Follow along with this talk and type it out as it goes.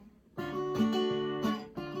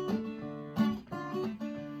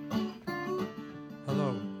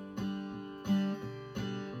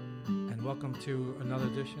Welcome to another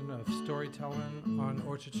edition of Storytelling on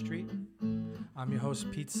Orchard Street. I'm your host,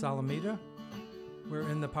 Pete Salamita. We're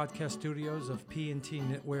in the podcast studios of P&T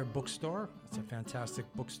Knitwear Bookstore. It's a fantastic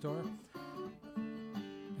bookstore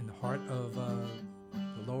in the heart of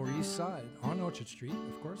the Lower East Side on Orchard Street,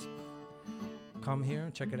 of course. Come here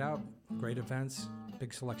and check it out. Great events,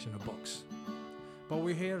 big selection of books. But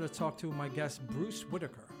we're here to talk to my guest, Bruce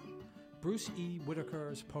Whitacre. Bruce E.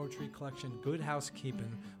 Whitacre's poetry collection, Good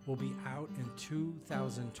Housekeeping, will be out in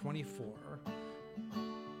 2024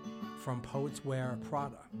 from Poets Wear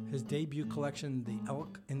Prada. His debut collection, The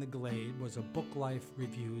Elk in the Glade, was a BookLife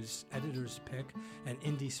Reviews editor's pick and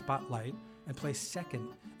Indy Spotlight, and placed second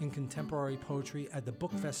in contemporary poetry at the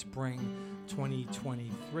BookFest Spring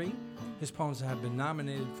 2023. His poems have been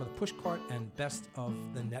nominated for the Pushcart and Best of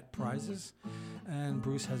the Net prizes. And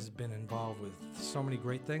Bruce has been involved with so many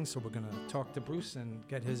great things, so we're going to talk to Bruce and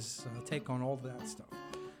get his take on all that stuff.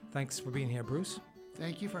 Thanks for being here, Bruce.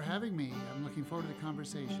 Thank you for having me. I'm looking forward to the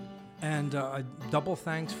conversation. And a double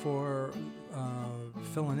thanks for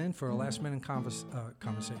filling in for a last-minute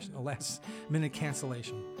conversation, a last-minute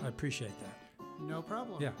cancellation. I appreciate that. No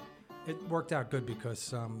problem. Yeah, it worked out good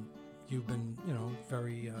because you've been,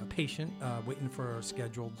 very patient, waiting for a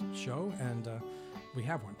scheduled show, and we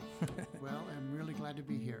have one. Well, I'm really glad to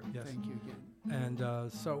be here. Yes. Thank you again.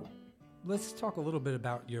 And so let's talk a little bit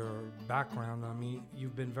about your background. I mean,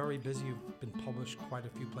 you've been very busy. You've been published quite a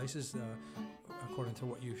few places, according to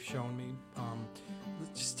what you've shown me.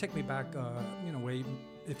 Just take me back, where you,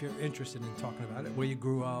 if you're interested in talking about it, where you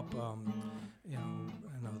grew up,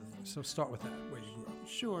 so start with that, where you grew up.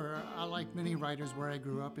 Sure. Like many writers, where I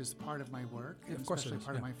grew up is part of my work, Yeah, and of course especially it is,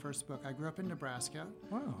 part of my first book. I grew up in Nebraska.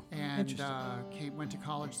 Wow. And went to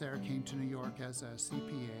college there, came to New York as a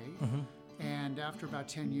CPA. Mm-hmm. And after about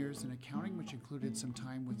 10 years in accounting, which included some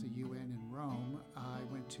time with the UN in Rome, I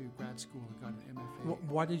went to grad school and got an MFA.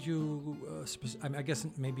 Why did you? I guess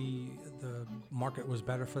maybe the market was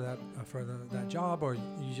better for that that job, or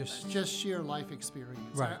you just sheer life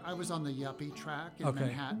experience. Right. I was on the yuppie track in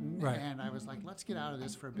Manhattan, right. And I was like, let's get out of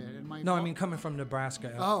this for a bit. And I mean coming from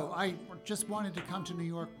Nebraska. I just wanted to come to New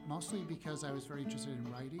York mostly because I was very interested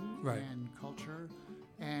in writing Right. and culture.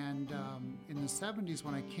 And in the 70s,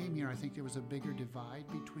 when I came here, I think there was a bigger divide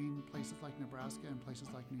between places like Nebraska and places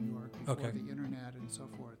like New York before the internet and so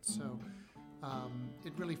forth. So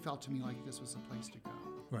it really felt to me like this was the place to go.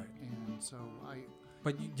 Right. And so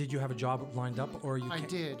But did you have a job lined up, or you? I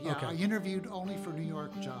did, yeah. Okay. I interviewed only for New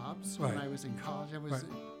York jobs when Right. I was in college. I was Right. in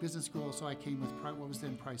business school, so I came with what was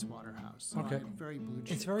then Price Waterhouse. So Okay. I'm very blue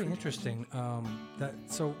chip. It's very interesting.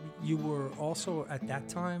 So you were also at that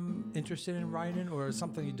time interested in writing, or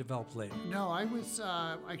something you developed later? No, I was.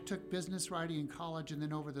 I took business writing in college, and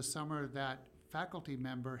then over the summer, that faculty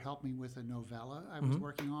member helped me with a novella I was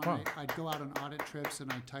working on. Wow. I'd go out on audit trips,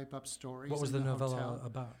 and I'd type up stories. What was in the novella hotel.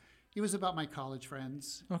 about? It was about my college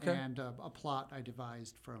friends, Okay. and a plot I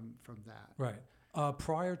devised from that. Right.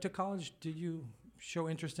 Prior to college, did you show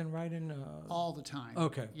interest in writing? All the time.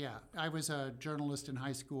 Okay. Yeah, I was a journalist in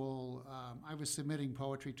high school. I was submitting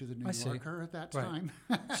poetry to the New I see. Yorker at that Right. time.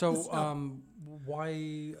 So, why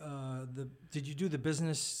did you do the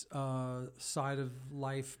business side of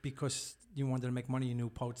life because you wanted to make money? You knew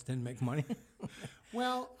poets didn't make money.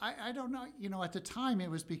 Well, I don't know. At the time, it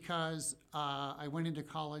was because I went into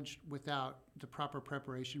college without the proper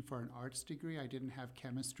preparation for an arts degree. I didn't have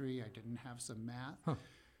chemistry. I didn't have some math. Huh.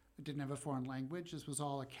 I didn't have a foreign language. This was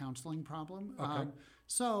all a counseling problem. Okay.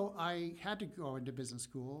 So I had to go into business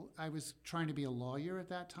school. I was trying to be a lawyer at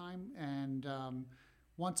that time. And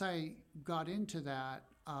once I got into that,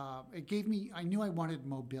 it gave me, I knew I wanted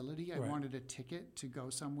mobility. I Right. wanted a ticket to go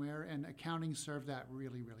somewhere. And accounting served that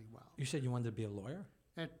really, really well. You said you wanted to be a lawyer?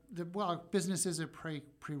 Business is a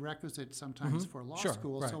prerequisite sometimes for law Sure,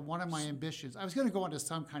 school. right. So one of my ambitions, I was going to go into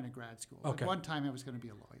some kind of grad school. Okay. At one time, I was going to be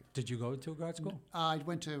a lawyer. Did you go to grad school? I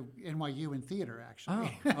went to NYU in theater,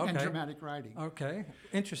 actually, Oh, okay. and dramatic writing. Okay,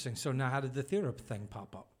 interesting. So now how did the theater thing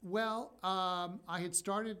pop up? Well, I had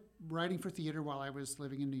started writing for theater while I was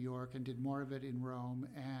living in New York and did more of it in Rome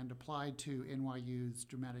and applied to NYU's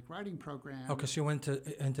dramatic writing program. Okay, so you went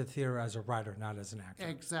into theater as a writer, not as an actor.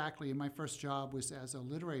 Exactly. And my first job was as a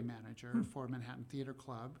literary manager for Manhattan Theater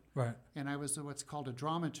Club. Right. And I was what's called a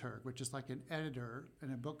dramaturg, which is like an editor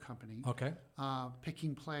in a book company. Okay.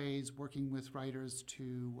 Picking plays, working with writers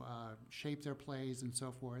to shape their plays and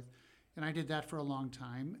so forth. And I did that for a long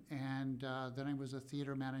time. And then I was a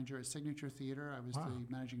theater manager at Signature Theater. I was the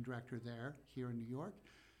managing director there here in New York.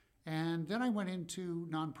 And then I went into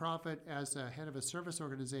nonprofit as a head of a service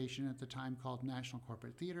organization at the time called National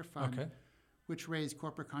Corporate Theater Fund, which raised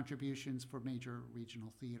corporate contributions for major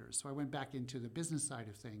regional theaters. So I went back into the business side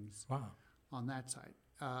of things. Wow. On that side.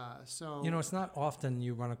 It's not often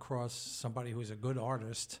you run across somebody who's a good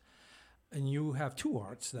artist, and you have two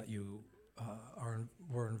arts that you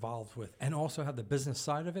were involved with, and also have the business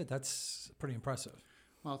side of it. That's pretty impressive.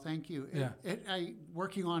 Well, thank you. Yeah.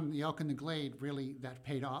 Working on the Elk and the Glade, really, that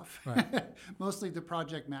paid off. Right. Mostly the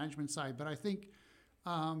project management side, but I think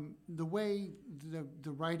the way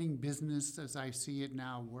the writing business, as I see it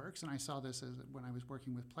now, works, and I saw this when I was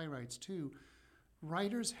working with playwrights too,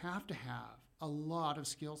 writers have to have a lot of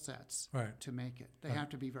skill sets to make it. They have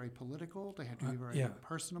to be very political. They have to be very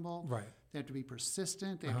personable. Right. They have to be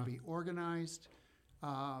persistent. They have to be organized.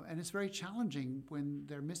 And it's very challenging when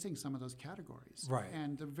they're missing some of those categories. Right.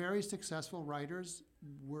 And the very successful writers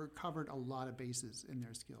covered a lot of bases in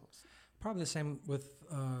their skills. Probably the same with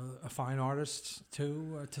a fine artist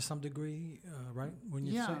too, to some degree, right? When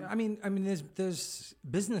you say, I mean, there's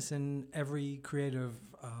business in every creative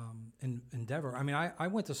endeavor. I mean, I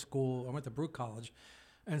went to school. I went to Brooke College,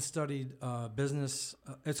 and studied business.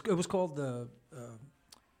 It was called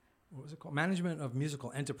what was it called? Management of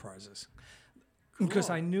Musical Enterprises. Cool. Because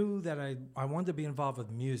I knew that I wanted to be involved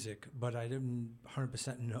with music, but I didn't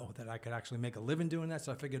 100% know that I could actually make a living doing that.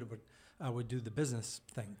 So I figured I would do the business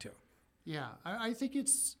thing too. Yeah, I think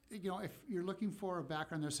it's, if you're looking for a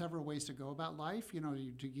background, there's several ways to go about life,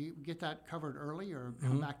 to get that covered early or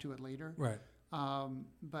come back to it later. Right.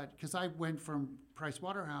 But because I went from Price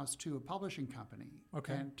Waterhouse to a publishing company,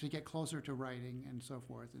 and to get closer to writing and so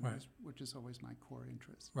forth, and which is always my core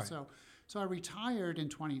interest. Right. So I retired in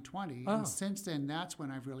 2020, and since then, that's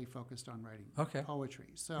when I've really focused on writing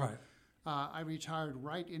poetry. So I retired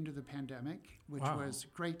right into the pandemic, which was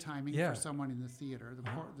great timing for someone in the theater.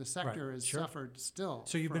 The sector has suffered still.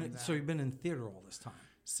 So you've been in theater all this time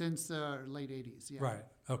since the late '80s. Yeah. Right.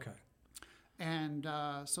 Okay. And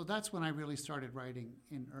so that's when I really started writing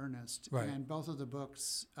in earnest. Right. And both of the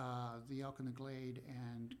books, The Elk and the Glade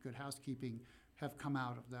and Good Housekeeping, have come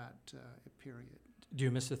out of that period. Do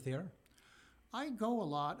you miss the theater? I go a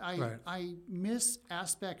lot. I miss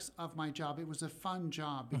aspects of my job. It was a fun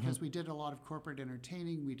job because we did a lot of corporate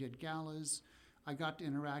entertaining. We did galas. I got to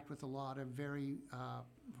interact with a lot of very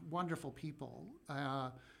wonderful people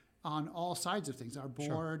on all sides of things. Our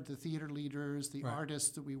board, the theater leaders, the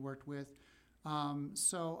artists that we worked with.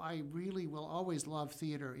 So I really will always love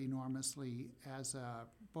theater enormously as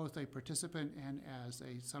both a participant and as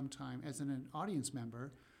an audience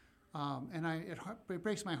member. And it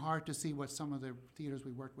breaks my heart to see what some of the theaters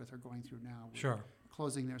we work with are going through now. Sure.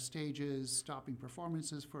 Closing their stages, stopping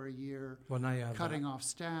performances for a year, well, now you have cutting off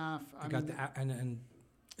staff.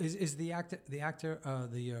 Is the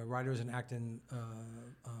writers and acting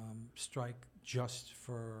strike just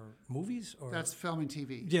for movies, or that's film and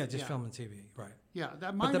TV? Yeah, just film and TV, right? Yeah,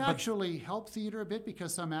 that might actually help theater a bit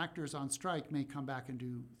because some actors on strike may come back and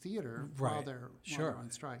do theater while they're on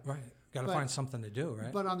strike. Right. Got to find something to do,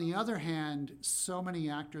 right? But on the other hand, so many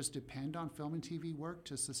actors depend on film and TV work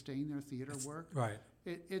to sustain their theater work. Right.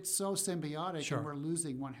 It's so symbiotic, and we're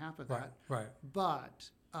losing one half of that. Right. But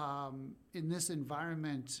in this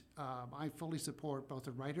environment, I fully support both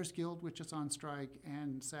the Writers Guild, which is on strike,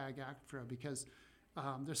 and SAG-AFTRA because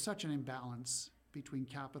there's such an imbalance between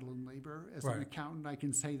capital and labor. As an accountant, I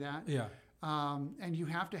can say that. Yeah. And you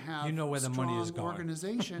have to have where the money is going.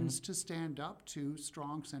 organizations to stand up to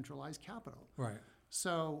strong centralized capital. Right.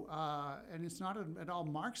 So, and it's not at all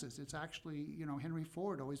Marxist. It's actually, Henry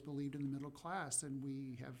Ford always believed in the middle class, and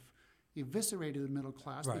we have eviscerated the middle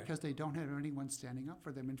class because they don't have anyone standing up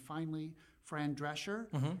for them. And finally, Fran Drescher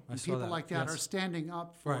and people like that are standing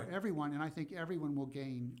up for everyone, and I think everyone will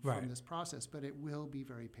gain from this process, but it will be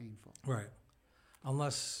very painful. Right.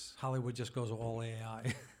 Unless Hollywood just goes all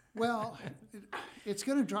AI. Well, it's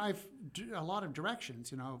going to drive a lot of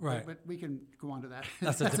directions, but we can go on to that.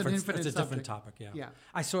 That's a different topic, yeah.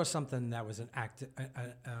 I saw something that was an act,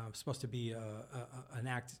 supposed to be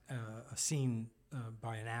a scene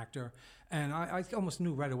by an actor, and I almost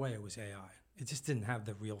knew right away it was AI. It just didn't have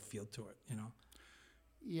the real feel to it,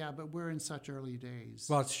 Yeah, but we're in such early days.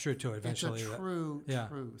 Well, it's true too. Eventually, it's a true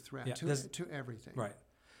threat to everything. Right.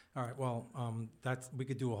 All right. Well, we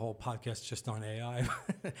could do a whole podcast just on AI.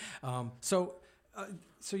 So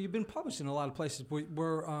you've been published in a lot of places.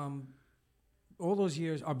 Were all those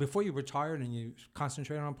years before you retired and you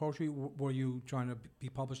concentrated on poetry? Were you trying to be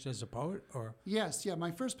published as a poet, or? Yes. Yeah.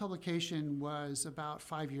 My first publication was about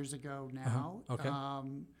 5 years ago now. Okay.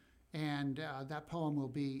 And that poem will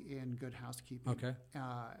be in Good Housekeeping. Okay.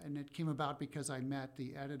 And it came about because I met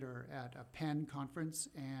the editor at a Penn conference,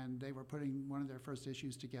 and they were putting one of their first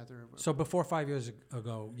issues together. So before 5 years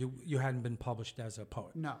ago, you hadn't been published as a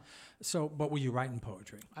poet. No. So, but were you writing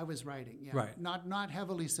poetry? I was writing, yeah. Right. Not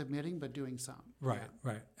heavily submitting, but doing some. Right,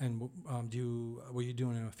 yeah. right. And were you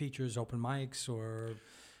doing features, open mics, or?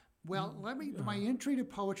 Well, my entry to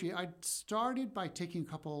poetry, I started by taking a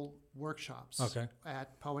couple workshops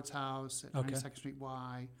at Poets House at 92nd Street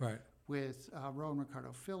Y with Rowan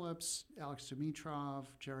Ricardo Phillips, Alex Dimitrov,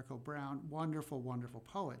 Jericho Brown, wonderful, wonderful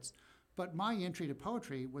poets. But my entry to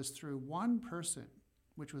poetry was through one person,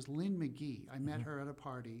 which was Lynn McGee. I met her at a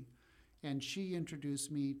party, and she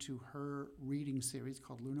introduced me to her reading series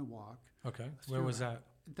called Luna Walk. Okay. Where was that?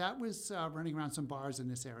 That was running around some bars in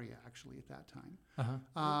this area, actually, at that time.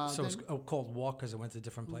 So it's called Walk because it went to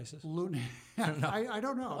different places? I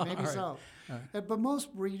don't know. Maybe so. Right. But most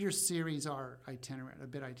readers' series are itinerant, a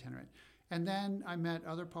bit itinerant. And then I met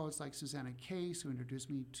other poets like Susanna Case, who introduced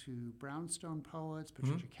me to Brownstone poets,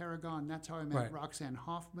 Patricia Carrigan. That's how I met Roxanne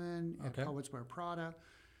Hoffman at Poets Wear Prada.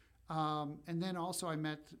 And then also I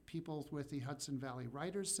met people with the Hudson Valley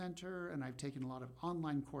Writers Center, and I've taken a lot of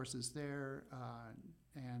online courses there.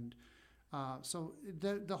 So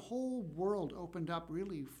the whole world opened up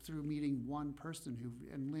really through meeting one person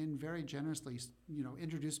and Lynn very generously,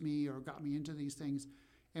 introduced me or got me into these things.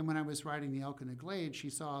 And when I was writing The Elk and the Glade, she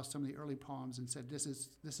saw some of the early poems and said, this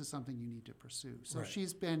is something you need to pursue. So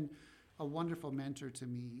she's been a wonderful mentor to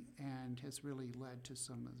me and has really led to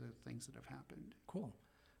some of the things that have happened. Cool.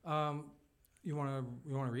 You want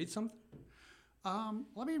to read something?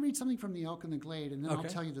 Let me read something from The Elk and the Glade, and then I'll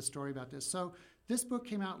tell you the story about this. So this book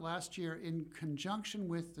came out last year in conjunction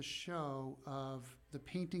with the show of the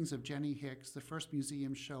paintings of Jenny Hicks, the first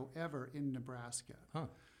museum show ever in Nebraska. Huh.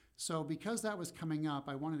 So because that was coming up,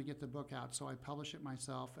 I wanted to get the book out, so I published it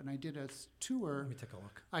myself, and I did a tour. Let me take a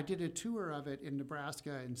look. I did a tour of it in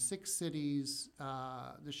Nebraska in 6 cities.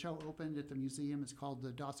 The show opened at the museum. It's called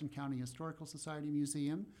the Dawson County Historical Society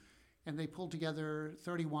Museum. And they pulled together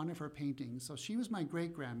 31 of her paintings. So she was my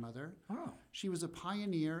great-grandmother. Oh. She was a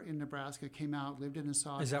pioneer in Nebraska, came out, lived in a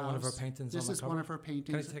sod house. Is that one of her paintings This on the is cover? one of her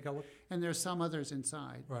paintings. Can I take a look? And there's some others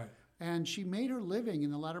inside. Right. And she made her living in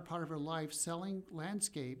the latter part of her life selling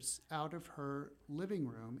landscapes out of her living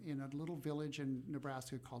room in a little village in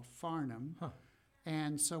Nebraska called Farnham. Huh.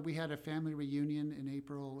 And so we had a family reunion in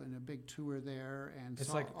April and a big tour there. And it's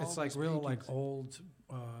saw like all it's like these real paintings. like old,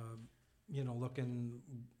 looking.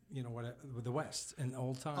 With the West in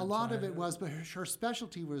old times. A lot of it was, but her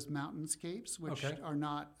specialty was mountainscapes, which are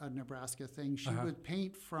not a Nebraska thing. She would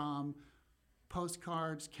paint from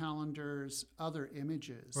postcards, calendars, other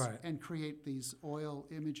images, and create these oil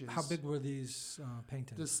images. How big were these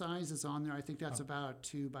paintings? The size is on there. I think that's about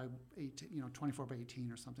 2 by 18, 24 by 18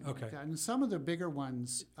 or something like that. And some of the bigger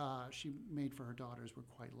ones she made for her daughters were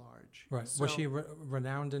quite large. Right. So, was she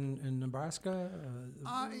renowned in Nebraska?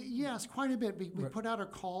 Yes, quite a bit. We put out a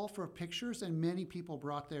call for pictures, and many people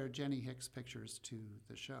brought their Jenny Hicks pictures to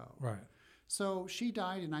the show. Right. So she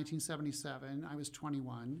died in 1977. I was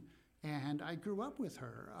 21. And I grew up with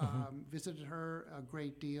her, visited her a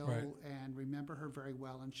great deal, and remember her very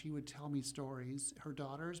well. And she would tell me stories. Her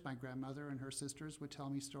daughters, my grandmother and her sisters, would tell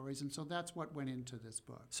me stories. And so that's what went into this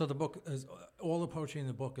book. So the book is all the poetry in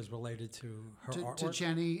the book is related to her artwork? To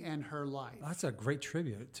Jenny and her life. That's a great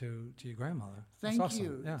tribute to your grandmother. Thank That's awesome.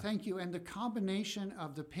 you. Yeah. Thank you. And the combination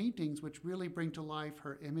of the paintings, which really bring to life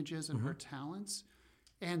her images and her talents,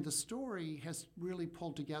 and the story has really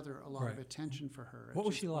pulled together a lot of attention for her. What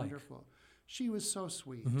was she like? Wonderful. She was so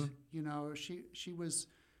sweet. She was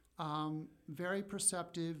very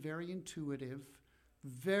perceptive, very intuitive,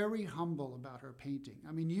 very humble about her painting.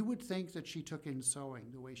 I mean, you would think that she took in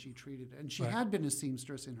sewing the way she treated it. And she had been a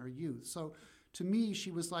seamstress in her youth. So to me,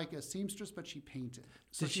 she was like a seamstress, but she painted.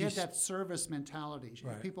 So she had that service mentality.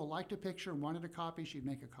 If people liked a picture and wanted a copy, she'd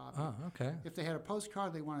make a copy. Oh, okay. If they had a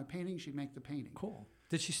postcard, they wanted a painting, she'd make the painting. Cool.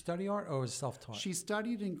 Did she study art or was self-taught? She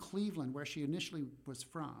studied in Cleveland, where she initially was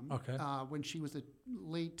from. Okay. When she was in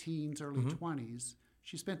late teens, early 20s.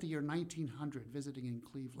 She spent the year 1900 visiting in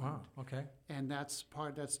Cleveland. Wow, okay. And that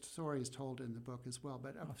story is told in the book as well.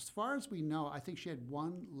 But as far as we know, I think she had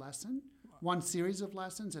one series of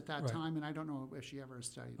lessons at that time, and I don't know if she ever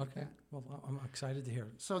studied again. Well, I'm excited to hear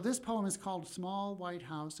it. So this poem is called Small White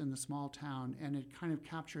House in the Small Town, and it kind of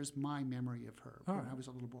captures my memory of her when I was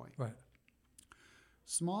a little boy. Right.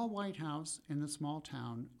 Small white house in the small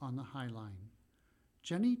town on the High Line.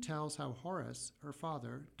 Jenny tells how Horace, her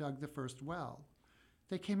father, dug the first well.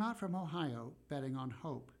 They came out from Ohio betting on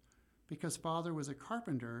hope. Because father was a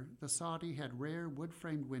carpenter, the soddy had rare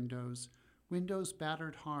wood-framed windows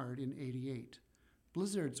battered hard in '88.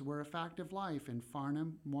 Blizzards were a fact of life in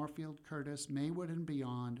Farnham, Moorfield, Curtis, Maywood, and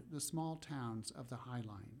beyond, the small towns of the High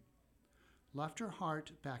Line. Left her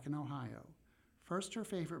heart back in Ohio. First her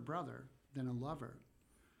favorite brother, then a lover.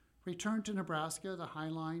 Returned to Nebraska, the High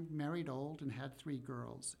Line, married old and had 3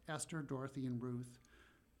 girls, Esther, Dorothy, and Ruth.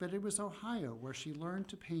 But it was Ohio where she learned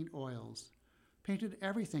to paint oils. Painted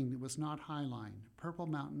everything that was not High Line: purple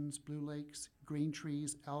mountains, blue lakes, green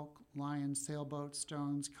trees, elk, lions, sailboats,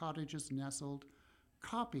 stones, cottages nestled.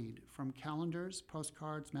 Copied from calendars,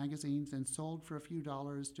 postcards, magazines, and sold for a few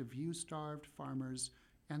dollars to view-starved farmers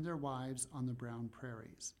and their wives on the brown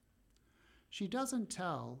prairies. She doesn't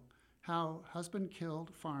tell how husband killed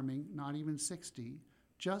farming, not even 60,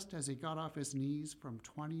 just as he got off his knees from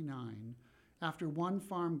 29. After one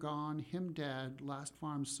farm gone, him dead, last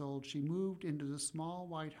farm sold, she moved into the small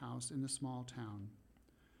white house in the small town.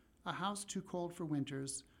 A house too cold for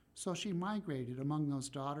winters, so she migrated among those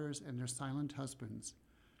daughters and their silent husbands.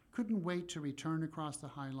 Couldn't wait to return across the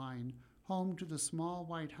High Line, home to the small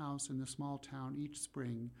white house in the small town each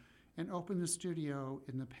spring, and open the studio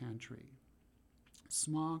in the pantry.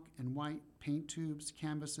 Smock and white paint tubes,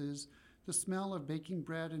 canvases, the smell of baking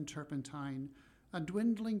bread and turpentine, a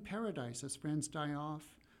dwindling paradise as friends die off,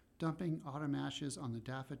 dumping autumn ashes on the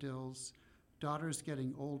daffodils, daughters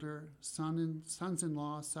getting older,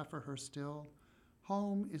 sons-in-law suffer her still.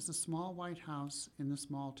 Home is the small white house in the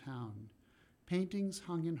small town. Paintings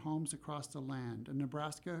hung in homes across the land. In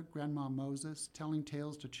Nebraska, Grandma Moses telling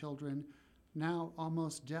tales to children, now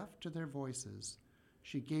almost deaf to their voices.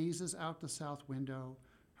 She gazes out the south window,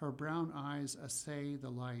 her brown eyes assay the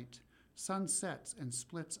light. Sun sets and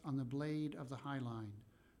splits on the blade of the High Line.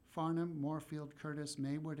 Farnham, Moorfield, Curtis,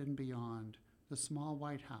 Maywood, and beyond, the small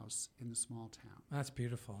white house in the small town. That's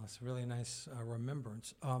beautiful. That's a really nice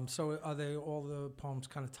remembrance. So are they all the poems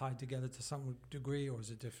kind of tied together to some degree, or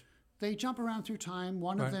is it different? They jump around through time.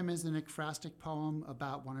 One Right. of them is an ekphrastic poem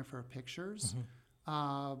about one of her pictures.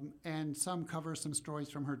 And some cover some stories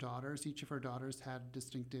from her daughters. Each of her daughters had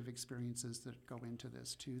distinctive experiences that go into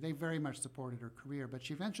this, too. They very much supported her career, but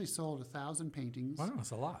she eventually sold 1,000 paintings. Wow,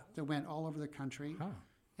 that's a lot. That went all over the country. Huh.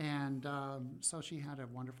 And so she had a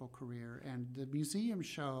wonderful career. And the museum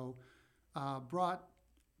show brought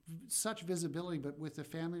such visibility, but with the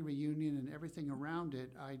family reunion and everything around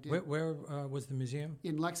it, I did... Where was the museum?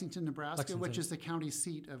 In Lexington, Nebraska, which Lexington. is the county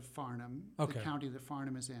seat of Farnham, Okay. the county that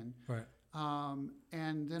Farnham is in. Right.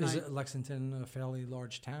 And then Is it Lexington a fairly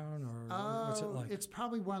large town, or what's it like? It's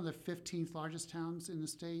probably one of the 15th largest towns in the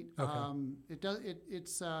state. Okay.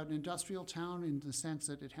 It's an industrial town in the sense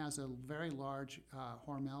that it has a very large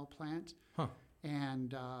Hormel plant,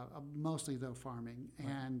 and mostly though farming. Right.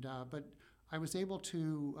 And but I was able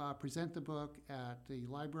to present the book at the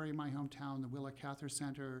library in my hometown, the Willa Cather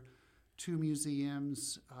Center, 2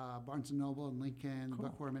 museums, Barnes & Noble in Lincoln, Cool.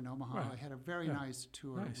 Bookworm in Omaha. Right. I had a very nice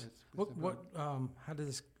tour Nice. with the book. How did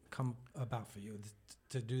this come about for you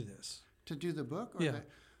to do this? To do the book? Or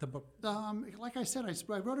the book. Like I said,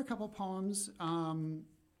 I wrote a couple poems, and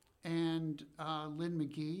Lynn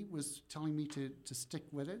McGee was telling me to stick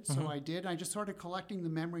with it, so I did. I just started collecting the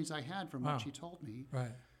memories I had from what she told me.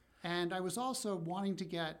 Right. And I was also wanting to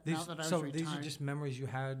get, now that I was retired... So these are just memories you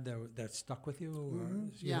had that stuck with you? Or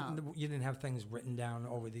you didn't have things written down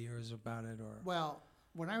over the years about it? Or Well,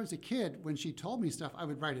 when I was a kid, when she told me stuff, I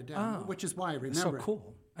would write it down, which is why I remember so it.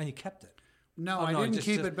 cool. And you kept it? No, I didn't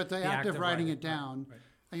keep it, but the act of writing writing it down... Right.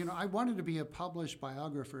 You know, I wanted to be a published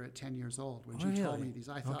biographer at 10 years old when she told me these.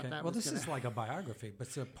 I thought that was this is like a biography, but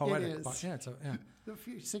it's a poetic. It is. Yeah,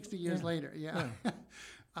 60 years later,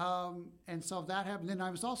 and so that happened. Then I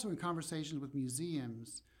was also in conversations with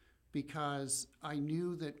museums because I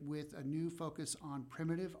knew that with a new focus on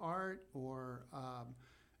primitive art or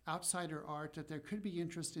outsider art, that there could be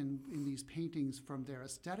interest in these paintings from their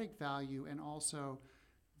aesthetic value and also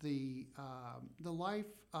the life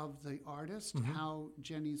of the artist, how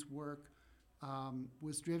Jenny's work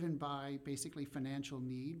was driven by basically financial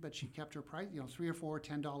need, but she kept her price, $3 or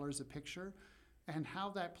 $4, $10 a picture, and how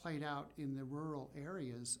that played out in the rural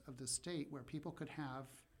areas of the state where people could have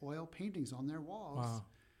oil paintings on their walls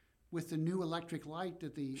with the new electric light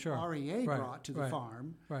that the REA brought to the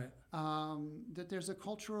farm. Right. That there's a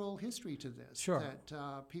cultural history to this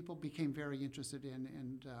that people became very interested in,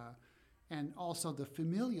 and also the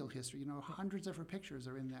familial history. Hundreds of her pictures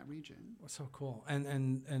are in that region. So cool,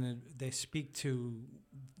 and they speak to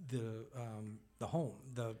the home,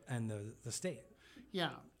 the state.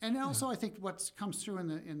 Yeah, and also I think what comes through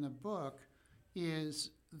in the book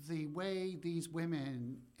is the way these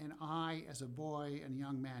women and I, as a boy and a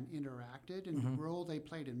young man, interacted and the role they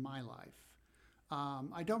played in my life.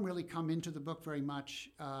 I don't really come into the book very much,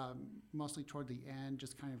 mostly toward the end,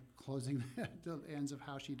 just kind of closing the ends of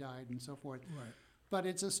how she died and so forth. Right. But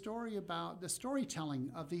it's a story about the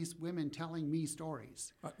storytelling of these women telling me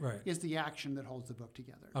stories is the action that holds the book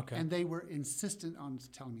together. Okay. And they were insistent on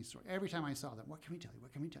telling me stories. Every time I saw them, what can we tell you?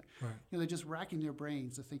 What can we tell you? Right. You know, they're just racking their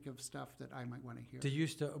brains to think of stuff that I might want to hear. Did you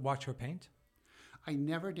used to watch her paint? I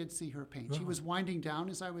never did see her paint. Really? She was winding down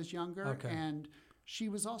as I was younger. Okay. And she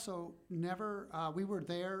was also never, we were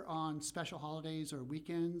there on special holidays or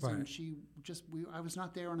weekends. Right. And I was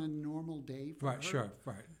not there on a normal day for her. Right, sure,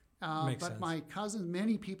 right. Makes But sense. my cousin,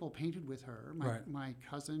 many people painted with her. Right. My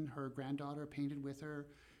cousin, her granddaughter painted with her.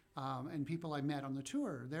 And people I met on the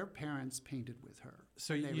tour, their parents painted with her.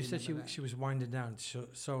 So They you said remember that. she was winding down.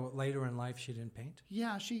 So later in life she didn't paint?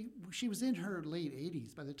 Yeah, she was in her late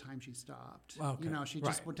 80s by the time she stopped. Okay. You know, she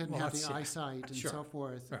just Right. didn't Well, have that's the it. eyesight and Sure. so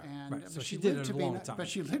forth. Right, And right. So but she did lived it to a long be, time. But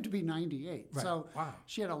she lived to be 98. Right. So Wow.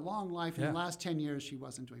 she had a long life. In Yeah. the last 10 years, she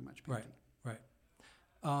wasn't doing much painting. Right.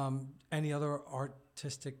 Any other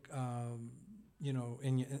artistic,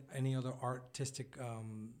 any other artistic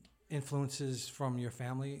influences from your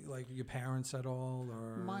family, like your parents at all,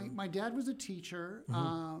 or My dad was a teacher.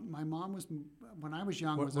 My mom was, when I was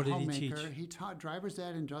young, was a what did he homemaker. teach? He taught driver's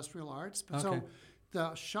ed, industrial arts. Okay. So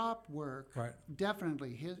the shop work, Right.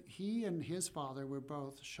 definitely. He and his father were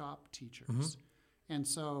both shop teachers. And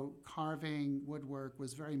so carving, woodwork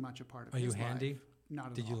was very much a part of Are his you life. handy? Not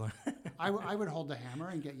at Did all. you learn? I would hold the hammer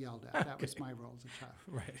and get yelled at. That was my role as a child.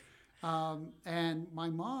 Right. And my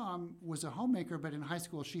mom was a homemaker, but in high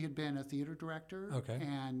school she had been a theater director. Okay.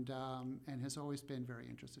 And has always been very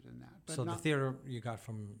interested in that. But So the not, theater you got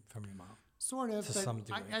from your mom. sort of. to But some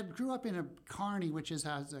degree. I grew up in a Kearney, which is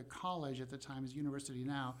as a college at the time, is university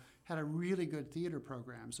now, had a really good theater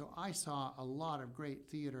program. So I saw a lot of great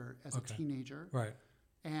theater as Okay. a teenager. Right.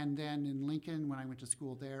 And then in Lincoln, when I went to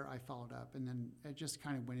school there, I followed up, and then it just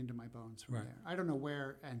kind of went into my bones from Right. there. I don't know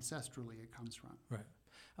where ancestrally it comes from. Right.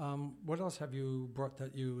 What else have you brought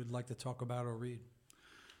that you would like to talk about or read?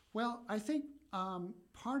 Well, I think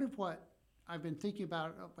part of what I've been thinking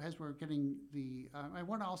about as we're getting I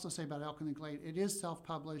want to also say about Elk in the Glade, it is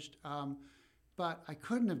self-published, but I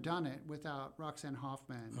couldn't have done it without Roxanne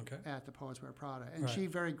Hoffman Okay. at the Poets Wear Prada. And Right. she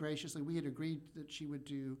very graciously, we had agreed that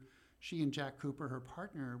she and Jack Cooper, her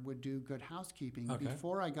partner, would do Good Housekeeping Okay.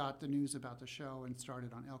 before I got the news about the show and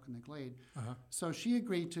started on Elk in the Glade. Uh-huh. So she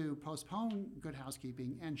agreed to postpone Good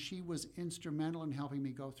Housekeeping, and she was instrumental in helping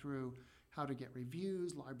me go through how to get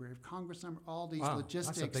reviews, Library of Congress number, all these Wow, that's a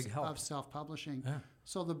logistics big help. of self-publishing. Yeah.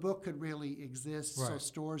 So the book could really exist, so Right.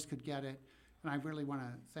 stores could get it. And I really want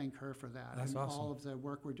to thank her for that. That's and awesome. all of the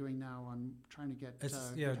work we're doing now on trying to get It's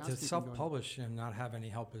Good to Housekeeping going. self-publish and not have any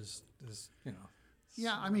help is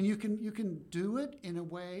Yeah, I mean, you can do it in a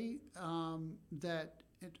way that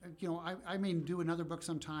I mean, do another book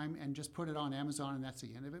sometime and just put it on Amazon and that's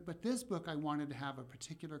the end of it. But this book, I wanted to have a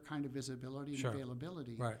particular kind of visibility and Sure.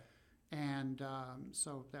 availability. Right. And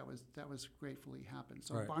so that was gratefully happened.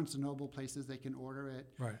 So Right. Barnes and Noble places they can order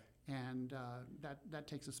it, Right. and that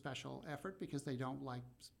takes a special effort because they don't like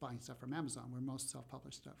buying stuff from Amazon, where most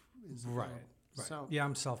self-published stuff is Right. available. Right. So Yeah,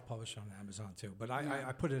 I'm self-published on Amazon too, but Yeah.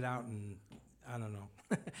 I put it out and I don't know.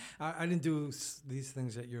 I didn't do these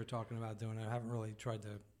things that you're talking about doing. I haven't really tried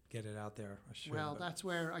to get it out there. I should, well, but- that's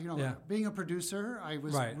where Yeah. being a producer, I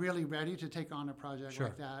was Right. really ready to take on a project Sure.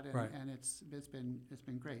 like that, and, Right. and it's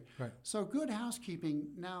been great. Right. So Good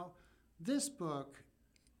Housekeeping. Now, this book,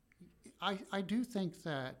 I do think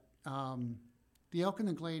that The Elk in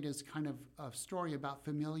the Glade is kind of a story about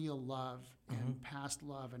familial love and past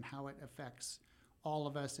love and how it affects all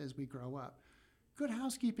of us as we grow up. Good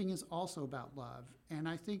Housekeeping is also about love, and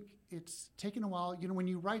I think it's taken a while. When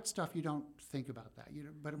you write stuff, you don't think about that.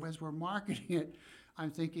 But as we're marketing it,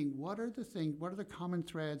 I'm thinking, what are the common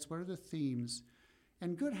threads? What are the themes?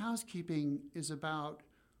 And Good Housekeeping is about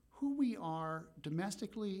who we are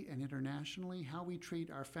domestically and internationally, how we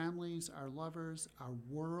treat our families, our lovers, our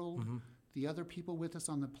world, the other people with us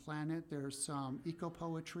on the planet. There's some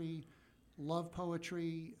eco-poetry, love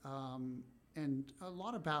poetry, and a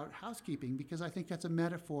lot about housekeeping, because I think that's a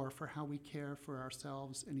metaphor for how we care for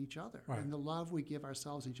ourselves and each other. Right. And the love we give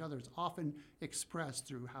ourselves and each other is often expressed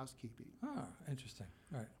through housekeeping. Ah, interesting.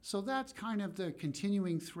 Right. So that's kind of the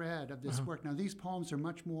continuing thread of this work. Now, these poems are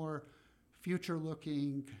much more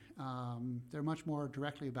future-looking. They're much more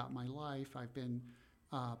directly about my life. I've been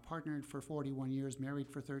partnered for 41 years, married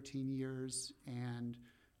for 13 years, and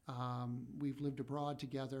We've lived abroad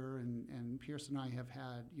together, and Pierce and I have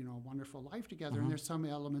had, a wonderful life together, and there's some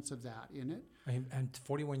elements of that in it. And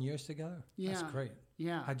 41 years together? Yeah. That's great.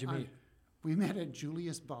 Yeah. How'd you meet? We met at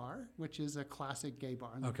Julius Bar, which is a classic gay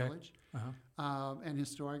bar in the village, an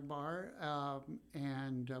historic bar.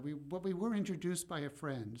 We were introduced by a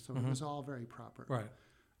friend, so it was all very proper. Right.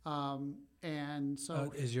 And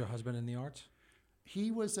so... is your husband in the arts?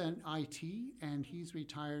 He was an IT, and he's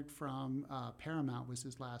retired from Paramount was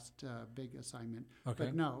his last big assignment. Okay.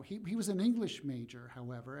 But no, he was an English major,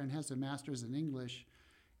 however, and has a master's in English.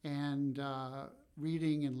 And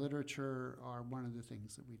reading and literature are one of the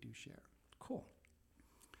things that we do share. Cool.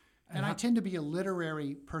 And I tend to be a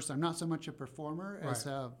literary person. I'm not so much a performer as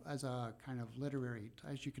Right. as a kind of literary,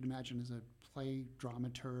 as you can imagine, as a play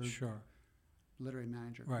dramaturg, Sure. literary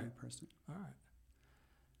manager Right. kind of person. All right.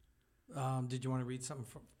 Did you want to read something?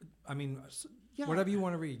 Yeah. Whatever you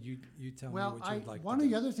want to read, you tell me what you'd like. One of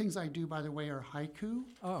the other things I do, by the way, are haiku.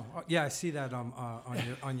 Oh, yeah, I see that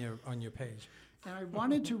on your page. And I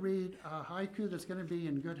wanted to read a haiku that's going to be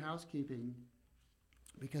in Good Housekeeping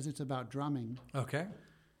because it's about drumming. Okay.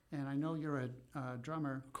 And I know you're a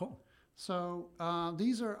drummer. Cool. So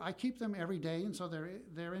I keep them every day, and so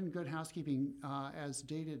they're in Good Housekeeping as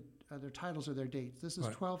dated. Their titles are their dates. This is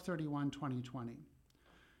Right. 12/31/2020.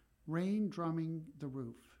 Rain drumming the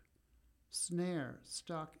roof. Snare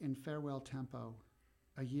stuck in farewell tempo.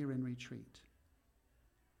 A year in retreat.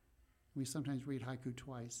 We sometimes read haiku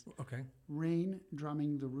twice. Okay. Rain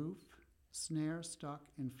drumming the roof. Snare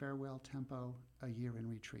stuck in farewell tempo. A year in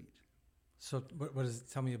retreat. So what does it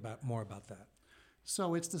tell me more about that?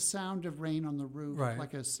 So it's the sound of rain on the roof, Right.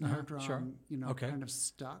 like a snare drum, Sure. Okay. kind of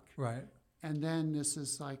stuck. Right. And then this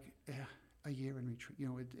is like a year in retreat.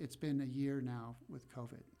 It's been a year now with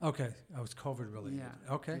COVID. Okay. Oh, it's COVID related. Yeah.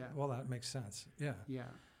 Okay. Yeah. Well, that makes sense. Yeah. Yeah.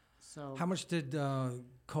 So How much did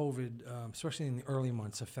COVID, especially in the early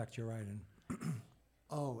months, affect your writing?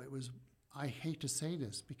 it was. I hate to say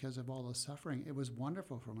this because of all the suffering. It was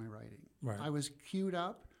wonderful for my writing. Right. I was queued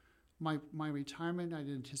up. My retirement I'd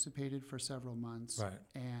anticipated for several months. Right.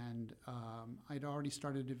 And I'd already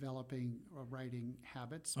started developing writing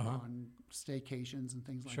habits Uh-huh. on staycations and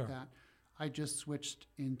things like Sure. that. I just switched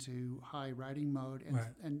into high writing mode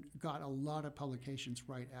Right. and got a lot of publications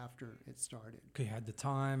right after it started. You had the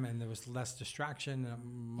time, and there was less distraction,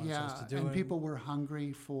 much else to do. And people were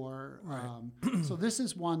hungry for. Right. So this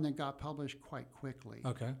is one that got published quite quickly.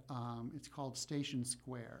 Okay. It's called Station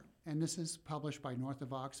Square, and this is published by North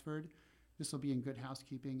of Oxford. This will be in Good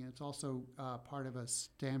Housekeeping, and it's also part of a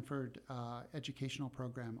Stanford educational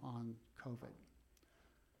program on COVID.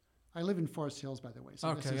 I live in Forest Hills, by the way, so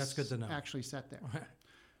Okay, this is that's good to know. actually set there.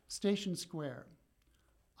 Station Square.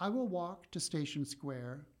 I will walk to Station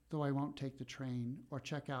Square, though I won't take the train or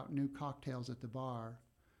check out new cocktails at the bar.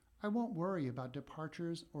 I won't worry about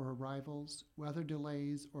departures or arrivals, weather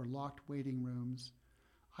delays, or locked waiting rooms.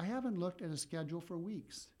 I haven't looked at a schedule for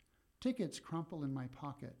weeks. Tickets crumple in my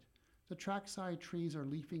pocket. The trackside trees are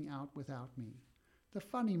leafing out without me. The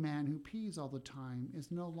funny man who pees all the time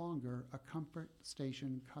is no longer a comfort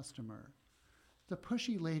station customer. The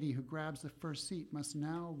pushy lady who grabs the first seat must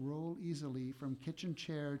now roll easily from kitchen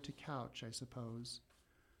chair to couch, I suppose.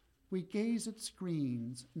 We gaze at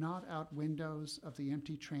screens, not out windows of the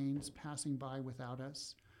empty trains passing by without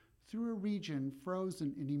us, through a region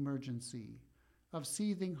frozen in emergency, of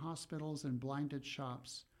seething hospitals and blinded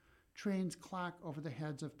shops. Trains clack over the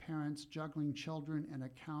heads of parents juggling children and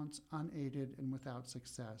accounts unaided and without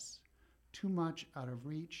success. Too much out of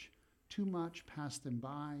reach, too much passed them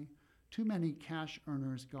by, too many cash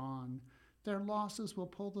earners gone. Their losses will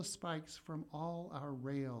pull the spikes from all our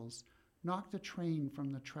rails, knock the train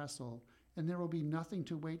from the trestle, and there will be nothing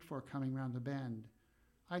to wait for coming round the bend.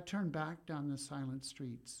 I turn back down the silent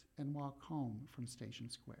streets and walk home from Station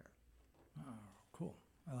Square. Oh, cool.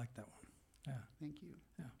 I like that one. Yeah. Thank you.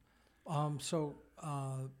 Yeah.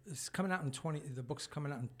 It's coming out the book's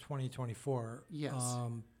coming out in 2024. Yes.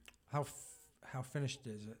 How finished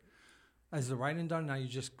is it? Is the writing done? Now you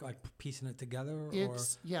just like piecing it together,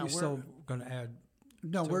 It's- or yeah, you're we're- still going to add?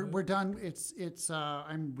 No, to we're it? done. It's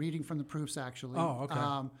I'm reading from the proofs actually. Oh,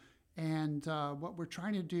 okay. And what we're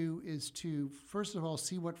trying to do is to first of all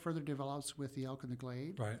see what further develops with the elk and the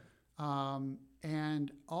glade. Right.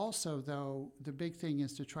 And also, though, the big thing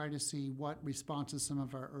is to try to see what responses some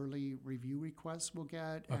of our early review requests will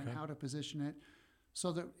get and Okay. how to position it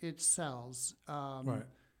so that it sells. Right.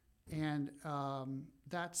 And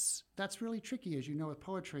that's really tricky, as you know, with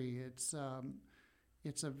poetry. It's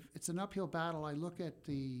an uphill battle. I look at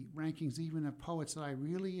the rankings even of poets that I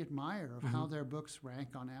really admire of how their books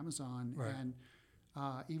rank on Amazon, Right. and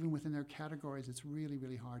even within their categories, it's really,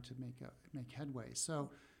 really hard to make headway. So,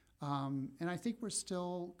 and I think we're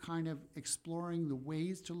still kind of exploring the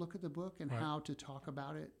ways to look at the book and how to talk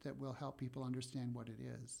about it that will help people understand what it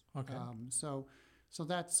is. Okay. So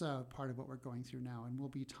that's part of what we're going through now, and we'll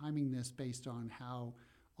be timing this based on how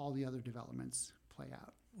all the other developments play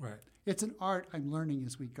out. Right. It's an art I'm learning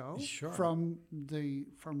as we go from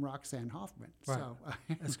Roxanne Hoffman. Right. So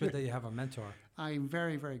It's good that you have a mentor. I'm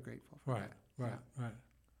very, very grateful for that. Right.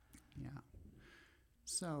 Yeah.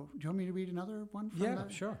 So do you want me to read another one from Yeah,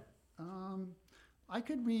 that? sure. I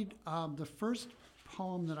could read the first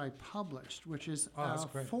poem that I published, which is a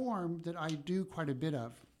form that I do quite a bit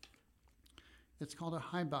of. It's called a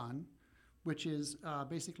haiban, which is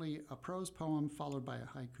basically a prose poem followed by a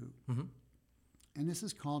haiku. Mm-hmm. And this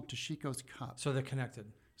is called Toshiko's Cup. So they're connected.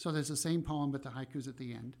 So there's the same poem, but the haiku's at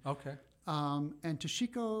the end. Okay. And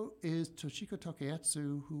Toshiko is Toshiko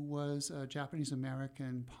Tokeetsu, who was a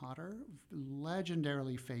Japanese-American potter,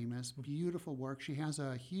 legendarily famous, beautiful work. She has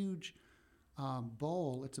a huge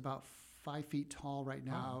bowl. It's about 5 feet tall right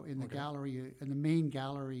now in the gallery, in the main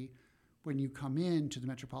gallery when you come in to the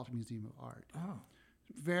Metropolitan Museum of Art. Oh.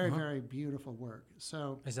 Very, very beautiful work.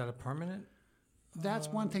 So is that a permanent? That's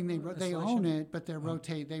one thing they own it, but they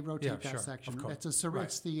rotate that section. Of course.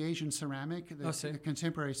 It's the Asian ceramic, the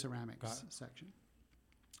contemporary ceramics section.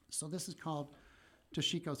 So this is called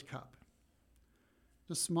Toshiko's Cup.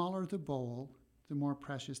 The smaller the bowl, the more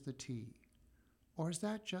precious the tea. Or is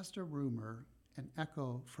that just a rumor, an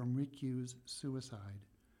echo from Rikyu's suicide?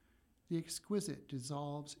 The exquisite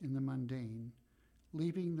dissolves in the mundane,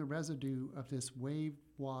 leaving the residue of this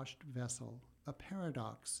wave-washed vessel, a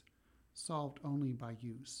paradox solved only by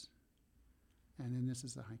use. And then this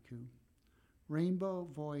is the haiku. Rainbow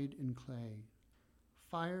void in clay,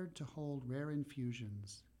 fired to hold rare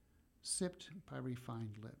infusions, sipped by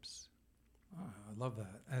refined lips. Oh, I love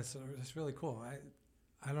that. It's really cool.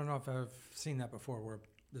 I don't know if I've seen that before where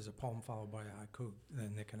there's a poem followed by a haiku,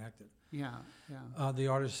 then they're connected. Yeah. The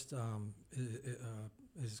artist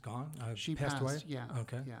is gone? She passed away? Yeah.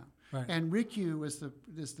 Okay. Yeah. Right. And Rikyu is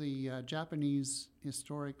the Japanese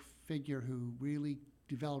historic figure who really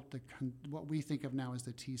developed what we think of now as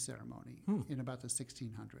the tea ceremony in about the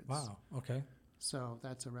 1600s. Wow. Okay. So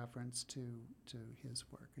that's a reference to his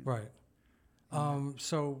work. Right.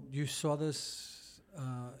 So you saw this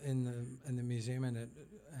in the museum, and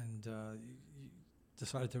you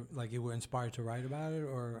decided to, like, you were inspired to write about it,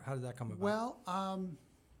 or how did that come about? Well,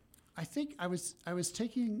 I think I was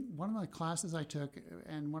taking one of the classes I took,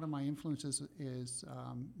 and one of my influences is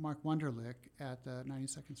Mark Wunderlich at the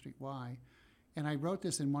 92nd Street Y, and I wrote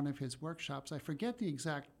this in one of his workshops. I forget the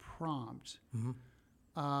exact prompt,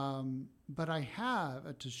 but I have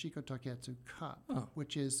a Toshiko Tokeetsu cup,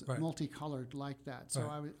 which is multicolored like that. So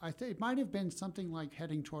I think it might have been something like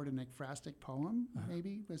heading toward an ekphrastic poem.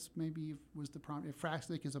 Maybe was the prompt.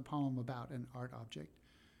 Ekphrastic is a poem about an art object.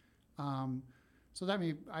 So that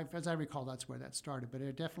as I recall, that's where that started. But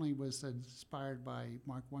it definitely was inspired by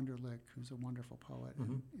Mark Wunderlich, who's a wonderful poet,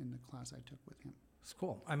 in the class I took with him. It's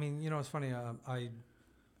cool. I mean, it's funny.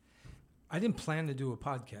 I didn't plan to do a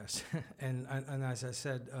podcast, and as I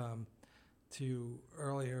said to you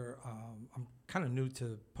earlier, I'm kind of new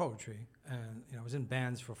to poetry, and I was in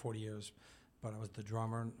bands for 40 years, but I was the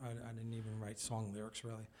drummer. I didn't even write song lyrics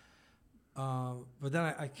really. But then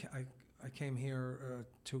I came here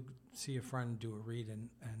to see a friend do a read, and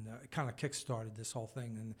it kind of kick-started this whole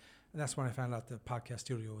thing. And that's when I found out the podcast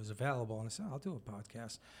studio was available, and I said, I'll do a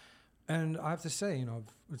podcast. And I have to say,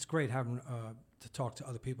 it's great having to talk to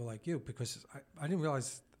other people like you, because I didn't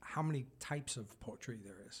realize how many types of poetry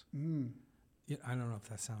there is. I don't know if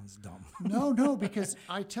that sounds dumb. No, because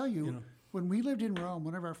I tell you, when we lived in Rome,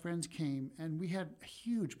 one of our friends came, and we had a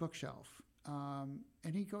huge bookshelf.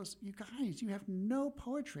 And he goes, "You guys, you have no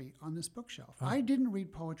poetry on this bookshelf." I didn't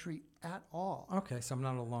read poetry at all. Okay, so I'm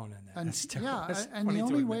not alone in that. And the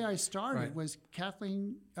only way I started was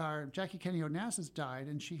Jackie Kennedy Onassis died,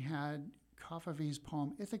 and she had Kafavi's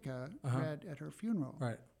poem Ithaca read at her funeral.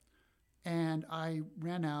 Right. And I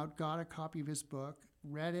ran out, got a copy of his book,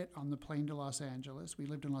 read it on the plane to Los Angeles. We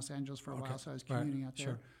lived in Los Angeles for a while, so I was commuting out there.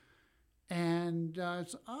 Sure. And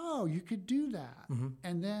you could do that.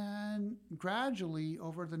 And then gradually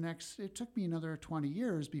over it took me another 20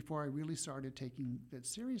 years before I really started taking it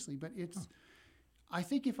seriously. But I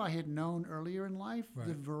think if I had known earlier in life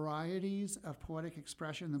the varieties of poetic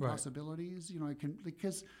expression, the possibilities,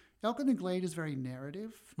 because Elkin and Glade is very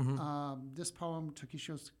narrative. This poem,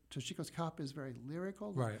 Toshiko's Cup, is very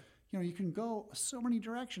lyrical. Right. You can go so many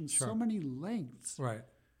directions, so many lengths. Right.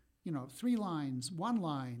 3 lines, 1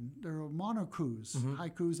 line. There are monokus,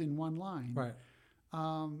 haikus in 1 line. Right.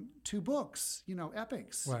 to books,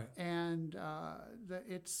 epics. Right. And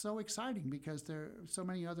it's so exciting because so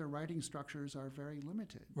many other writing structures are very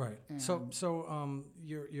limited. Right. And So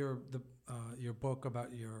your book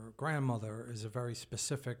about your grandmother is a very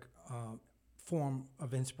specific form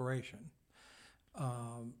of inspiration,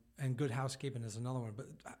 and Good Housekeeping is another one. But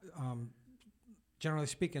generally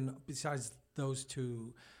speaking, besides those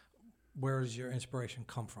two, where does your inspiration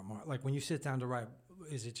come from? Or, like when you sit down to write,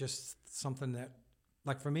 is it just something that,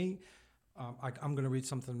 like for me, I'm going to read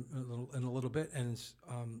something in a little bit, and it's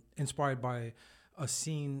inspired by a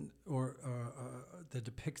scene or the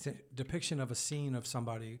depiction of a scene of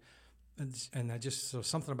somebody, and I just so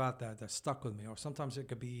something about that stuck with me. Or sometimes it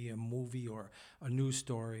could be a movie or a news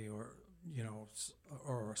story, or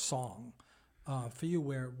or a song. For you,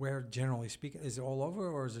 where generally speaking, is it all over,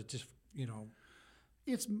 or is it just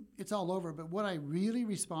It's all over, but what I really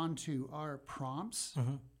respond to are prompts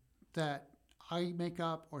that I make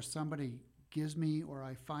up or somebody gives me or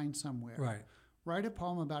I find somewhere. Right. Write a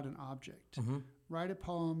poem about an object. Write a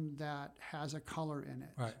poem that has a color in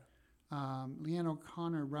it. Right. Leanne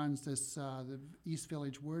O'Connor runs this the East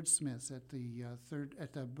Village Wordsmiths at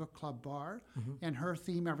the book club bar, and her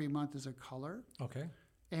theme every month is a color. Okay.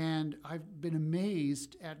 And I've been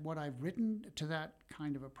amazed at what I've written to that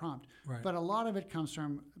kind of a prompt. Right. But a lot of it comes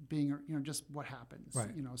from being, just what happens, Right.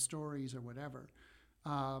 Stories or whatever.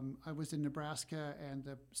 I was in Nebraska, and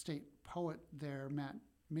the state poet there, Matt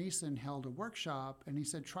Mason, held a workshop, and he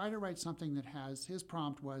said, try to write something that his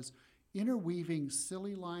prompt was interweaving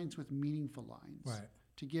silly lines with meaningful lines Right.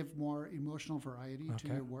 to give more emotional variety to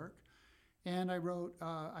your work. And I wrote,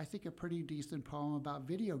 I think, a pretty decent poem about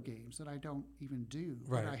video games that I don't even do.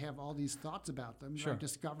 Right. But I have all these thoughts about them Sure. that I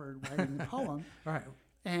discovered writing the poem. Right.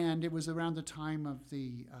 And it was around the time of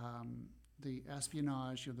the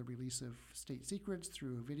espionage, the release of state secrets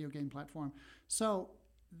through a video game platform. So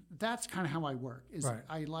that's kind of how I work. Right.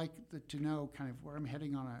 I like to know kind of where I'm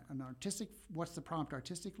heading on an artistic, what's the prompt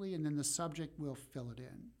artistically, and then the subject will fill it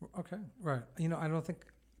in. Okay. Right.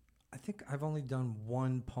 I think I've only done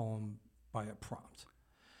one poem by a prompt.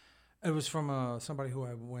 It was from somebody who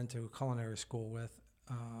I went to culinary school with,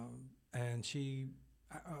 and she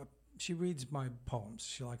reads my poems.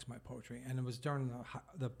 She likes my poetry, and it was during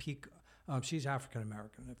the peak. She's African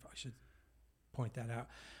American, if I should point that out.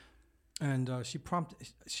 And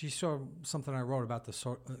she saw something I wrote about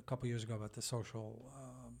a couple years ago about the social,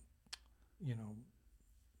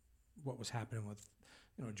 what was happening with,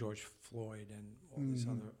 George Floyd and all these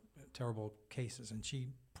other terrible cases. And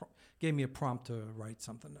she gave me a prompt to write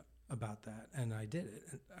something about that, and I did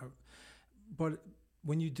it. But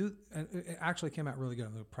when you do, and it actually came out really good.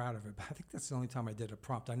 I'm really proud of it. But I think that's the only time I did a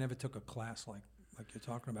prompt. I never took a class like you're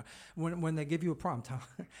talking about. When they give you a prompt, how,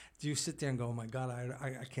 do you sit there and go, "Oh my God,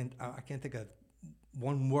 I can't think of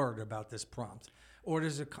one word about this prompt," or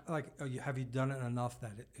does it have you done it enough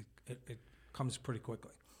that it comes pretty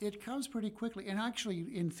quickly? It comes pretty quickly, and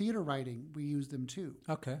actually in theater writing we use them too.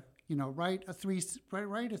 Okay. Write a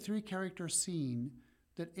three-character scene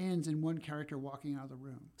that ends in one character walking out of the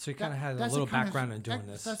room. So you kind of had a little background in doing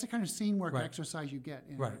this. That's the kind of scene work Right. exercise you get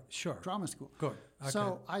in Sure. drama school. Good. Okay.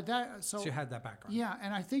 So you had that background. Yeah,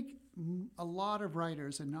 and I think a lot of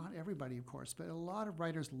writers, and not everybody, of course, but a lot of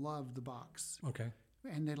writers love the box. Okay.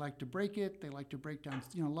 And they like to break it. They like to break down.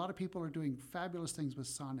 A lot of people are doing fabulous things with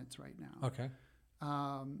sonnets right now. Okay.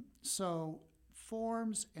 So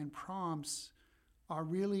forms and prompts are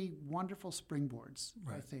really wonderful springboards,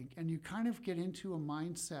 Right. I think. And you kind of get into a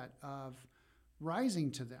mindset of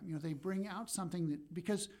rising to them. They bring out something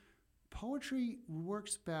because poetry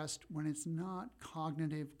works best when it's not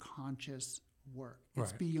cognitive, conscious work.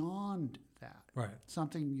 It's Right. beyond that. Right.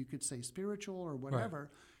 Something you could say spiritual or whatever.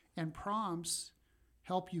 Right. And prompts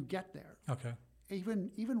help you get there. Okay.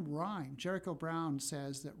 Even rhyme. Jericho Brown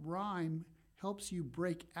says that rhyme helps you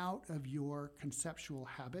break out of your conceptual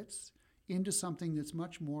habits into something that's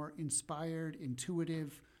much more inspired,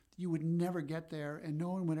 intuitive. You would never get there, and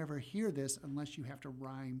no one would ever hear this unless you have to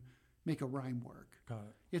make a rhyme work. Got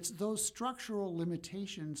it. It's those structural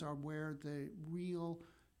limitations are where the real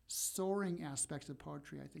soaring aspects of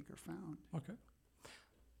poetry, I think, are found. Okay.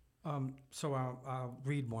 So I'll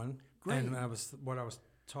read one. Great. And what I was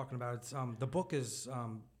talking about. It's the book is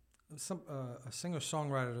a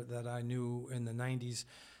singer-songwriter that I knew in the 90s.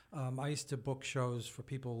 I used to book shows for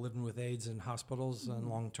people living with AIDS in hospitals and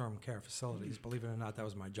long-term care facilities. Believe it or not, that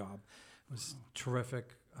was my job. It was a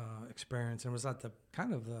terrific experience, and it was at the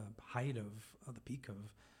kind of the height of the peak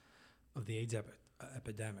of the AIDS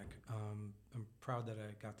epidemic. I'm proud that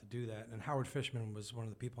I got to do that. And Howard Fishman was one of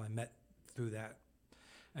the people I met through that.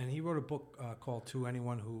 And he wrote a book called To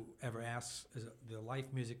Anyone Who Ever Asks, The Life,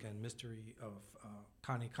 Music, and Mystery of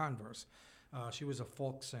Connie Converse. She was a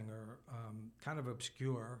folk singer, kind of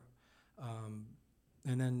obscure,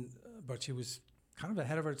 but she was kind of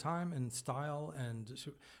ahead of her time in style, and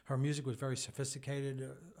her music was very sophisticated.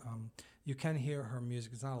 You can hear her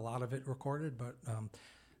music. There's not a lot of it recorded, but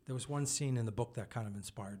there was one scene in the book that kind of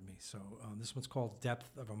inspired me. So this one's called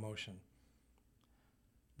Depth of Emotion.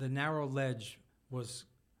 The narrow ledge was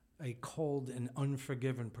a cold and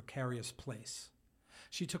unforgiven, precarious place.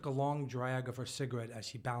 She took a long drag of her cigarette as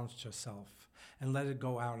she balanced herself and let it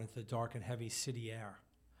go out into the dark and heavy city air,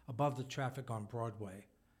 above the traffic on Broadway,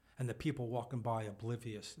 and the people walking by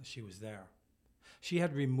oblivious that she was there. She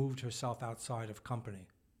had removed herself outside of company,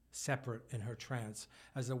 separate in her trance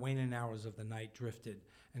as the waning hours of the night drifted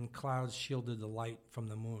and clouds shielded the light from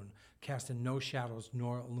the moon, casting no shadows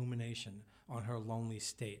nor illumination on her lonely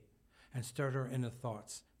state, and stirred her inner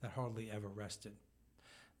thoughts that hardly ever rested.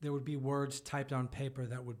 There would be words typed on paper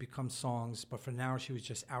that would become songs, but for now she was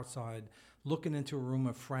just outside, looking into a room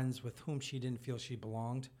of friends with whom she didn't feel she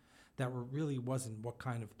belonged. That really wasn't what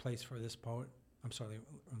kind of place for this poet. I'm sorry,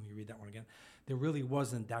 let me read that one again. There really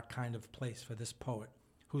wasn't that kind of place for this poet,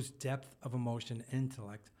 whose depth of emotion and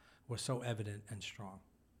intellect was so evident and strong.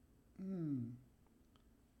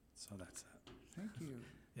 So that's it. Thank you.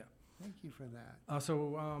 Yeah. Thank you for that.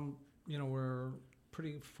 We're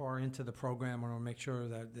pretty far into the program. I want to make sure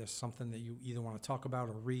that there's something that you either want to talk about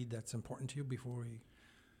or read that's important to you before we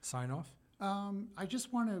sign off. I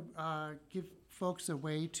just want to give folks a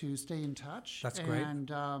way to stay in touch. That's great. And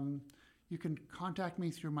you can contact me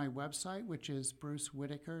through my website, which is Bruce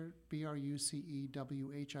Whitacre,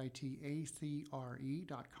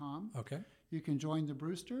 BruceWhitacre.com. Okay. You can join the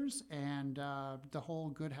Brewsters and the whole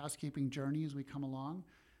Good Housekeeping journey as we come along.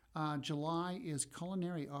 July is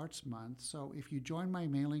Culinary Arts Month, so if you join my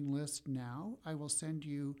mailing list now, I will send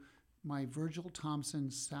you my Virgil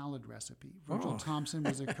Thompson salad recipe. Virgil Thompson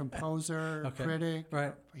was a composer, critic.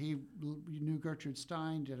 Right. He knew Gertrude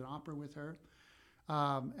Stein, did an opera with her.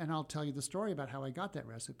 And I'll tell you the story about how I got that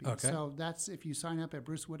recipe. Okay. So that's, if you sign up at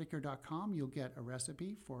BruceWhitacre.com, you'll get a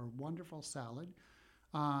recipe for a wonderful salad.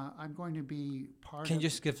 I'm going to be part Can of... you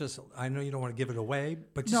just give us, I know you don't want to give it away,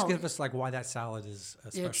 but just give us like why that salad is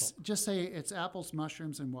special. Just say it's apples,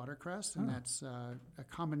 mushrooms, and watercress, and that's a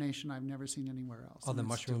combination I've never seen anywhere else. Are the it's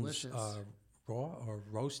mushrooms delicious. Raw or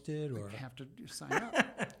roasted? Or You have to sign up.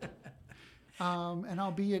 And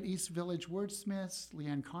I'll be at East Village Wordsmiths,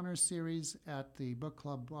 Leanne Connor's series at the Book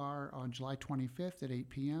Club Bar on July 25th at 8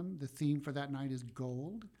 p.m. The theme for that night is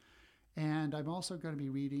gold. And I'm also going to be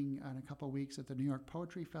reading in a couple of weeks at the New York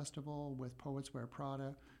Poetry Festival with Poets Wear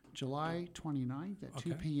Prada, July 29th at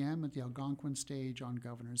 2 p.m. at the Algonquin stage on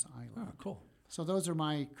Governor's Island. Oh, cool. So those are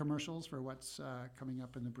my commercials for what's coming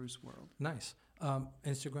up in the Bruce world. Nice.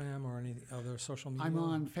 Instagram or any other social media? I'm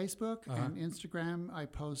on Facebook and Instagram. I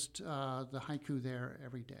post the haiku there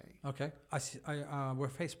every day. Okay. I see. We're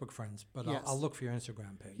Facebook friends, but Yes. I'll look for your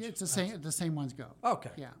Instagram page. Yeah, it's the same. The same ones go. Okay.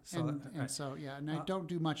 Yeah, So and I don't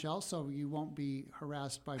do much else, so you won't be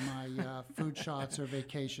harassed by my food shots or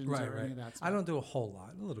vacations or any of that stuff. I don't do a whole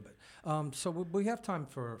lot, a little bit. So we have time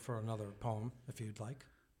for another poem, if you'd like.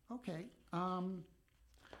 Okay.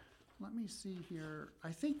 Let me see here.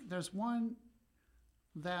 I think there's one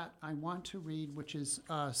that I want to read, which is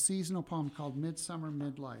a seasonal poem called Midsummer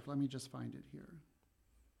Midlife. Let me just find it here.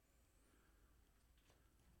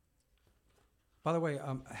 By the way,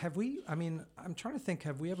 I'm trying to think,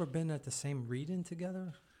 have we ever been at the same read-in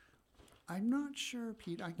together? I'm not sure,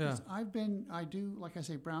 Pete. I do, like I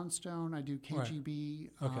say, Brownstone. I do KGB.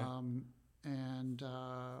 Right. Okay. And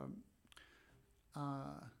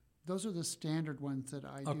those are the standard ones that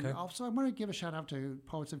I do. Okay. Also, I want to give a shout out to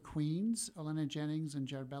Poets of Queens, Elena Jennings and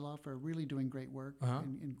Jared Bella, for really doing great work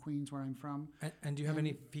in Queens, where I'm from. And do you have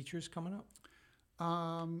any features coming up?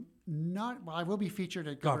 Well, I will be featured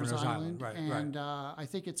at Governor's Island, right, and I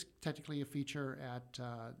think it's technically a feature at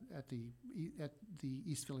the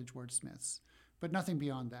East Village Wordsmiths, but nothing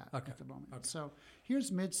beyond that at the moment. Okay. So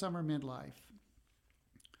here's Midsummer Midlife.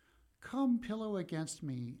 Come pillow against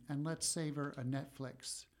me and let's savor a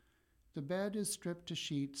Netflix. The bed is stripped to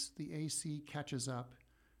sheets, the AC catches up.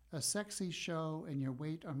 A sexy show and your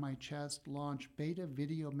weight on my chest launch beta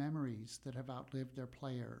video memories that have outlived their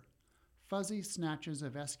player. Fuzzy snatches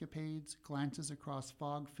of escapades, glances across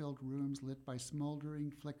fog-filled rooms lit by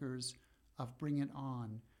smoldering flickers of Bring It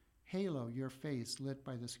On. Halo your face lit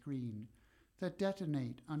by the screen. That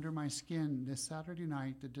detonate under my skin this Saturday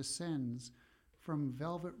night that descends from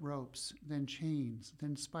velvet ropes, then chains,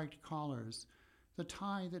 then spiked collars. The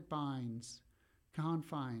tie that binds,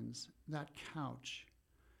 confines, that couch.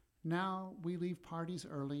 Now we leave parties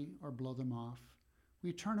early or blow them off.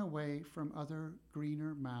 We turn away from other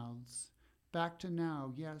greener mouths. Back to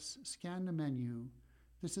now, yes, scan the menu.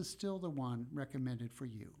 This is still the one recommended for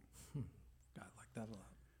you. I like that a lot.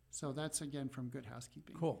 So that's again from Good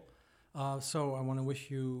Housekeeping. Cool. So I want to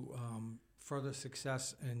wish you further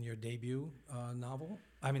success in your debut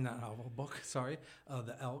book, sorry,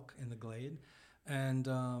 The Elk in the Glade. And,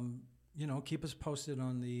 keep us posted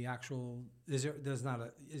on the actual,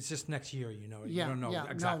 it's just next year, you don't know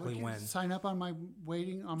exactly when. Sign up on my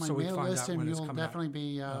So we mail find list out and when it's you'll coming out. definitely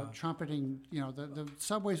be trumpeting, the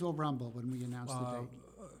subways will rumble when we announce the date.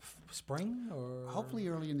 Spring or? Hopefully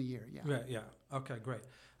early in the year, yeah. Yeah. Okay, great.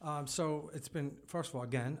 So it's been, first of all,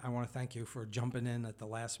 again, I want to thank you for jumping in at the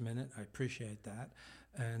last minute. I appreciate that.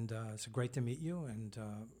 And it's great to meet you and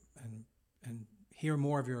hear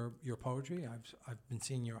more of your poetry. I've been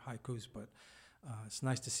seeing your haikus, but it's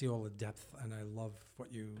nice to see all the depth, and I love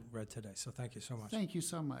what you read today. So thank you so much. Thank you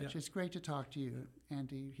so much. Yeah. It's great to talk to you and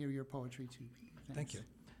to hear your poetry too. Thanks. Thank you.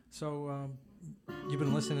 So you've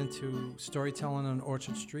been listening to Storytelling on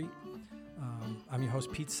Orchard Street. I'm your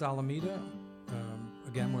host, Pete Salamita.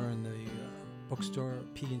 Again, we're in the bookstore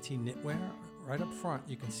P&T Knitwear. Right up front,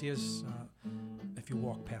 you can see us if you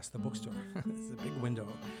walk past the bookstore. It's a big window.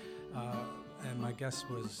 And my guest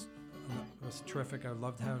was terrific. I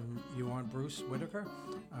loved having you on, Bruce Whitacre.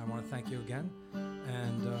 I want to thank you again.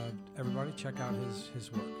 And everybody, check out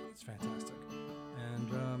his work. It's fantastic.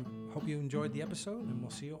 And hope you enjoyed the episode, and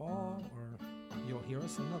we'll see you all, or you'll hear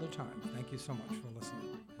us another time. Thank you so much for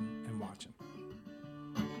listening and watching.